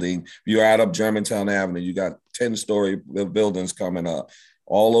building? You're out up Germantown Avenue, you got 10-story buildings coming up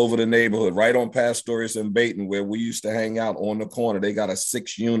all over the neighborhood, right on Pastorius and Baton, where we used to hang out on the corner. They got a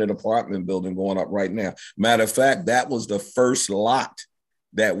 6-unit apartment building going up right now. Matter of fact, that was the first lot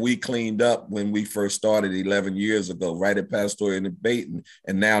that we cleaned up when we first started 11 years ago, right at Pastorius and Baton.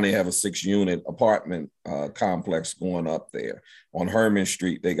 And now they have a 6-unit apartment complex going up there. On Herman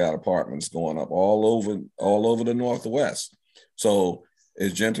Street, they got apartments going up all over the Northwest. So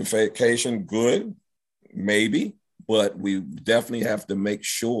is gentrification good? Maybe, but we definitely have to make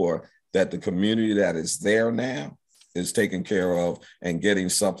sure that the community that is there now is taken care of and getting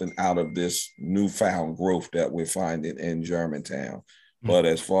something out of this newfound growth that we're finding in Germantown. But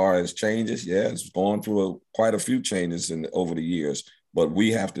as far as changes, it's gone through quite a few changes over the years, but we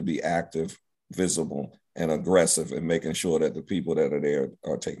have to be active, visible, and aggressive in making sure that the people that are there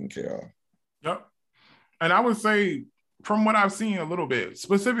are taken care of. Yep. And I would say, from what I've seen a little bit,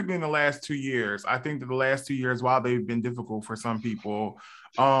 specifically in the last 2 years, I think that the last 2 years, while they've been difficult for some people,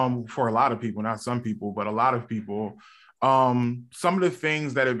 for a lot of people, not some people, but a lot of people, some of the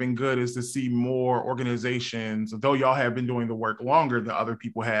things that have been good is to see more organizations, though y'all have been doing the work longer than other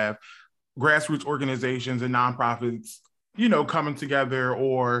people have, grassroots organizations and nonprofits, coming together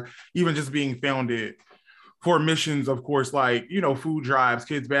or even just being founded for missions, of course, like, food drives,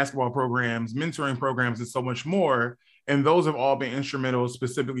 kids basketball programs, mentoring programs, and so much more. And those have all been instrumental,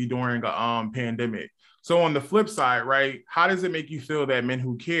 specifically during a pandemic. So on the flip side, right, how does it make you feel that Men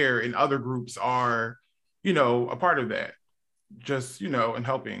Who Care and other groups are, a part of that, just, and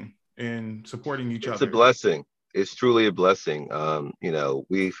helping and supporting each other? It's a blessing. It's truly a blessing.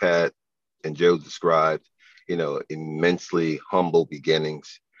 We've had, and Joe described, immensely humble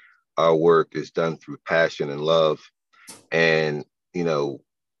beginnings. Our work is done through passion and love. And,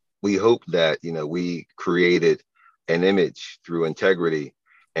 we hope that, we created an image through integrity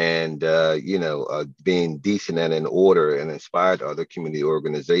and, being decent and in order, and inspired other community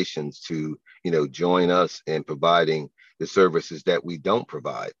organizations to, join us in providing the services that we don't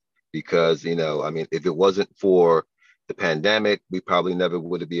provide. Because, if it wasn't for the pandemic, we probably never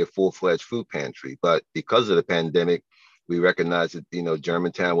would be a full-fledged food pantry. But because of the pandemic, we recognized that,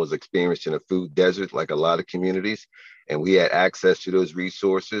 Germantown was experiencing a food desert like a lot of communities, and we had access to those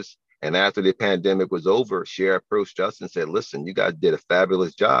resources. And after the pandemic was over, Share approached us and said, listen, you guys did a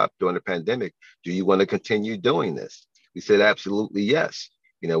fabulous job during the pandemic. Do you want to continue doing this? We said, absolutely, yes.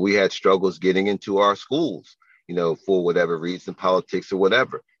 We had struggles getting into our schools, for whatever reason, politics or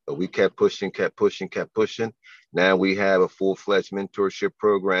whatever. But we kept pushing. Now we have a full-fledged mentorship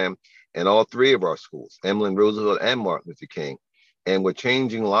program in all 3 of our schools, Emlyn Roosevelt and Martin Luther King. And we're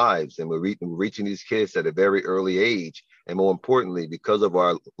changing lives, and we're reaching these kids at a very early age. And more importantly, because of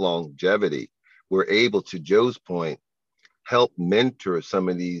our longevity, we're able, to Joe's point, help mentor some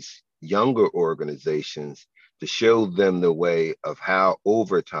of these younger organizations to show them the way of how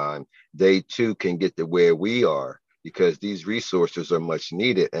over time they too can get to where we are, because these resources are much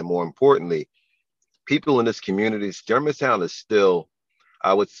needed. And more importantly, people in this community, Germantown is still,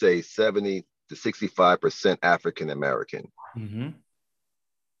 I would say, 70 to 65% African-American. Mm-hmm.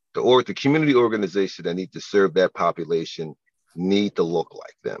 The community organization that need to serve that population need to look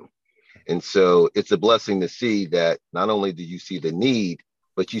like them. And so it's a blessing to see that not only do you see the need,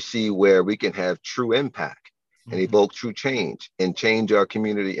 but you see where we can have true impact and evoke true change and change our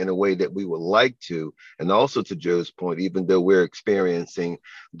community in a way that we would like to. And also, to Joe's point, even though we're experiencing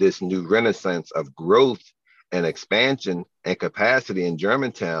this new renaissance of growth and expansion and capacity in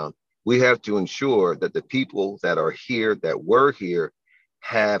Germantown, we have to ensure that the people that are here, that were here,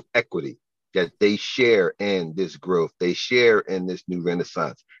 have equity, that they share in this growth, they share in this new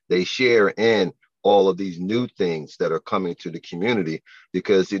renaissance, they share in all of these new things that are coming to the community.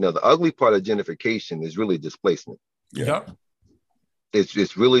 Because the ugly part of gentrification is really displacement. Yeah.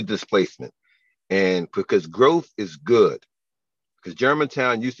 It's really displacement. And because growth is good, because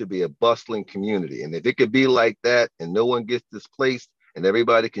Germantown used to be a bustling community, and if it could be like that and no one gets displaced and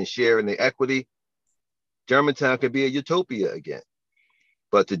everybody can share in the equity, Germantown could be a utopia again.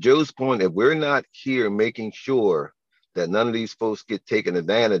 But to Joe's point, if we're not here making sure that none of these folks get taken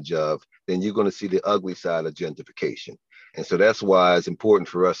advantage of, then you're going to see the ugly side of gentrification. And so that's why it's important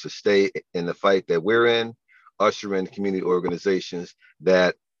for us to stay in the fight that we're in, usher in community organizations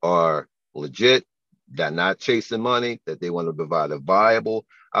that are legit, that not chasing money, that they want to provide a viable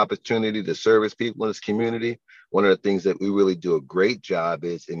opportunity to service people in this community. One of the things that we really do a great job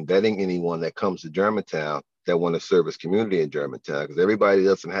is embedding anyone that comes to Germantown that want to service community in Germantown, because everybody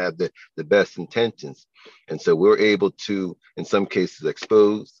doesn't have the best intentions. And so we're able to, in some cases,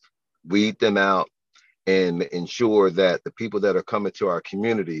 expose, weed them out, and ensure that the people that are coming to our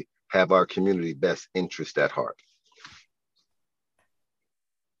community have our community best interest at heart.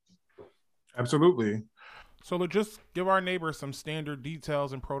 Absolutely. So let's just give our neighbors some standard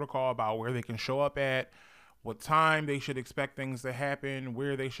details and protocol about where they can show up at, what time they should expect things to happen,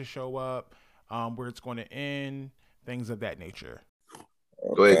 where they should show up, where it's going to end, things of that nature.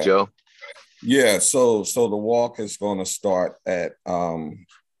 Okay. Go ahead, Joe. Yeah, so the walk is going to start at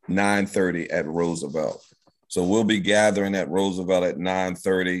 9:30 at Roosevelt. So we'll be gathering at Roosevelt at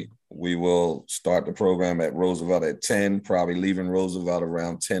 9:30. We will start the program at Roosevelt at 10, probably leaving Roosevelt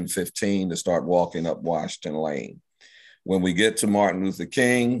around 10:15 to start walking up Washington Lane. When we get to Martin Luther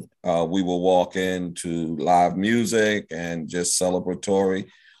King, we will walk into live music and just celebratory.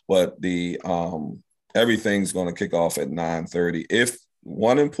 But the everything's going to kick off at 9:30. If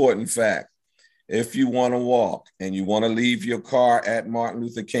one important fact, if you want to walk and you want to leave your car at Martin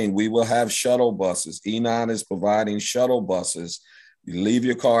Luther King, we will have shuttle buses. E9 is providing shuttle buses. You leave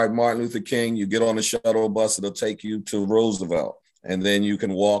your car at Martin Luther King, you get on the shuttle bus, it'll take you to Roosevelt. And then you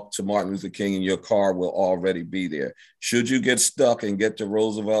can walk to Martin Luther King and your car will already be there. Should you get stuck and get to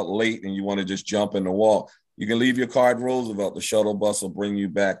Roosevelt late and you want to just jump in the walk, you can leave your car at Roosevelt. The shuttle bus will bring you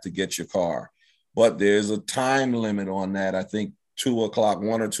back to get your car. But there's a time limit on that. I think 2 o'clock,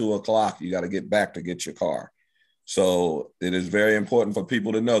 1 or 2 o'clock, you got to get back to get your car. So it is very important for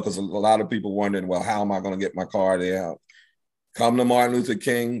people to know, because a lot of people wondering, well, how am I going to get my car there? Come to Martin Luther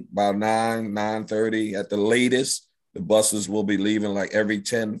King by 9:30 at the latest. The buses will be leaving like every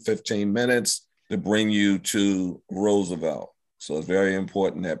 10, 15 minutes to bring you to Roosevelt. So it's very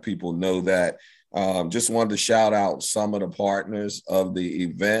important that people know that. Just wanted to shout out some of the partners of the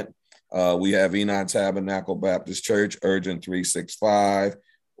event. We have Enon Tabernacle Baptist Church, Urgent 365.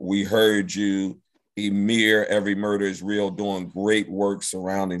 We heard you, Emir, Every Murder is Real, doing great work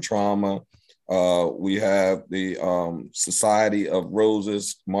surrounding trauma. We have the Society of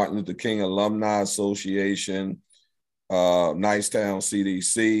Roses, Martin Luther King Alumni Association, Nicetown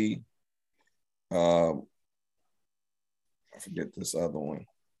CDC. I forget this other one.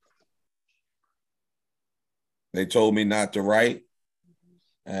 They Told Me Not to Write.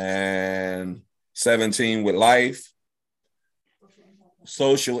 And 17 with Life.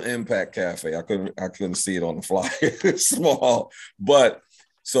 Social Impact Cafe. I couldn't see it on the flyer. It's small. But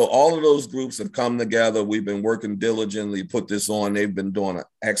so all of those groups have come together. We've been working diligently, put this on. They've been doing an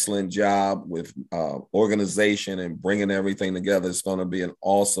excellent job with organization and bringing everything together. It's going to be an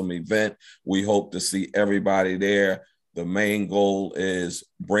awesome event. We hope to see everybody there. The main goal is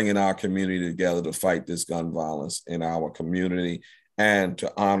bringing our community together to fight this gun violence in our community and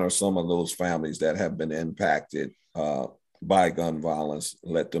to honor some of those families that have been impacted by gun violence.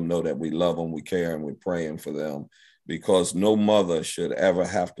 Let them know that we love them, we care, and we're praying for them, because no mother should ever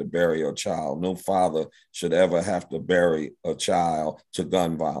have to bury a child. No father should ever have to bury a child to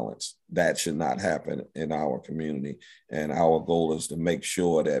gun violence. That should not happen in our community. And our goal is to make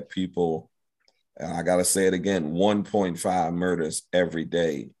sure that people, and I got to say it again, 1.5 murders every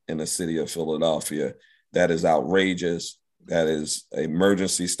day in the city of Philadelphia. That is outrageous. That is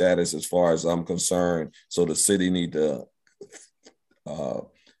emergency status as far as I'm concerned. So the city need to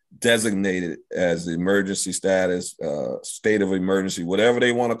designate it as the emergency status, state of emergency, whatever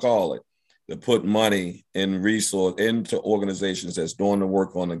they want to call it. to put money and resource into organizations that's doing the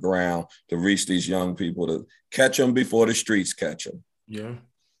work on the ground to reach these young people, to catch them before the streets catch them. Yeah.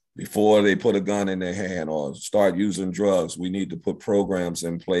 Before they put a gun in their hand or start using drugs. We need to put programs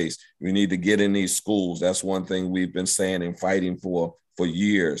in place. We need to get in these schools. That's one thing we've been saying and fighting for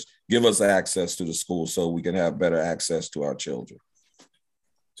years. Give us access to the schools so we can have better access to our children.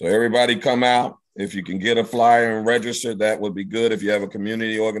 So everybody come out. If you can get a flyer and register, that would be good. If you have a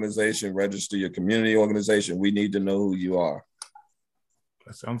community organization, register your community organization. We need to know who you are.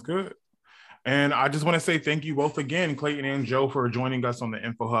 That sounds good. And I just want to say thank you both again, Clayton and Joe, for joining us on the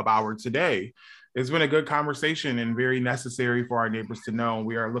InfoHub Hour today. It's been a good conversation and very necessary for our neighbors to know.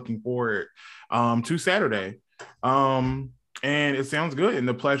 We are looking forward to Saturday. And it sounds good. And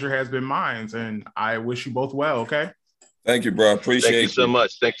the pleasure has been mine. And I wish you both well, okay? Thank you, bro. Appreciate Thank you so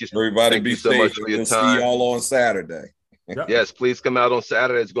much. Thank you. Everybody Thank be you so safe. much for your We'll time. see y'all on Saturday. Yep. Yes, please come out on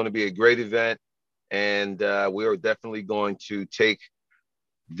Saturday. It's going to be a great event. And we are definitely going to take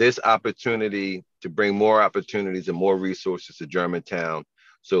this opportunity to bring more opportunities and more resources to Germantown.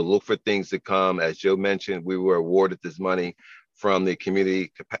 So look for things to come. As Joe mentioned, we were awarded this money from the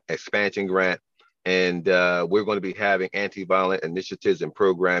Community Expansion Grant. And we're going to be having anti-violent initiatives and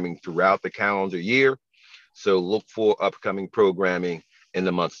programming throughout the calendar year. So look for upcoming programming in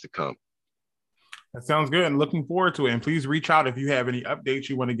the months to come. That sounds good. And looking forward to it. And please reach out if you have any updates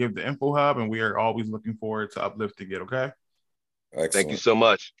you want to give the InfoHub. And we are always looking forward to uplifting it, okay? Excellent. Thank you so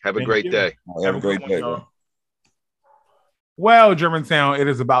much. Have a great day. Have a great day, bro. Well, Germantown, it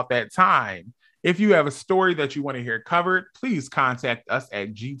is about that time. If you have a story that you want to hear covered, please contact us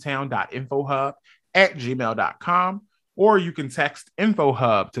at gtown.infohub@gmail.com, or you can text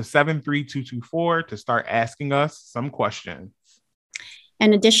InfoHub to 73224 to start asking us some questions.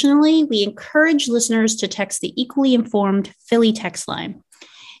 And additionally, we encourage listeners to text the Equally Informed Philly text line,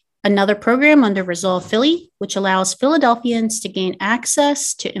 another program under Resolve Philly, which allows Philadelphians to gain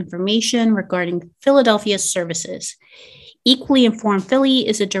access to information regarding Philadelphia's services. Equally Informed Philly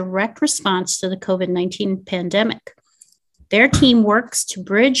is a direct response to the COVID-19 pandemic. Their team works to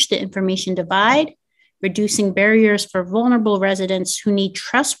bridge the information divide, reducing barriers for vulnerable residents who need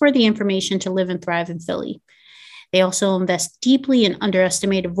trustworthy information to live and thrive in Philly. They also invest deeply in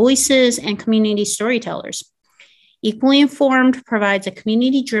underestimated voices and community storytellers. Equally Informed provides a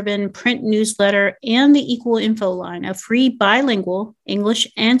community-driven print newsletter and the Equal Info line, a free bilingual English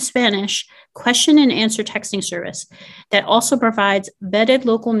and Spanish question and answer texting service that also provides vetted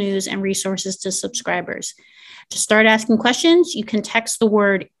local news and resources to subscribers. To start asking questions, you can text the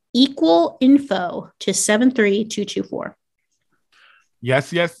word Equal Info to 73224.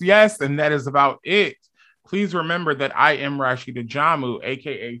 Yes, yes, yes. And that is about it. Please remember that I am Rashida Jamu,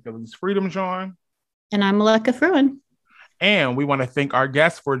 aka Philly's Freedom John. And I'm Maleka Fruin. And we want to thank our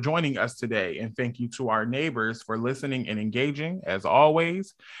guests for joining us today. And thank you to our neighbors for listening and engaging as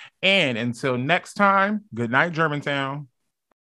always. And until next time, good night, Germantown.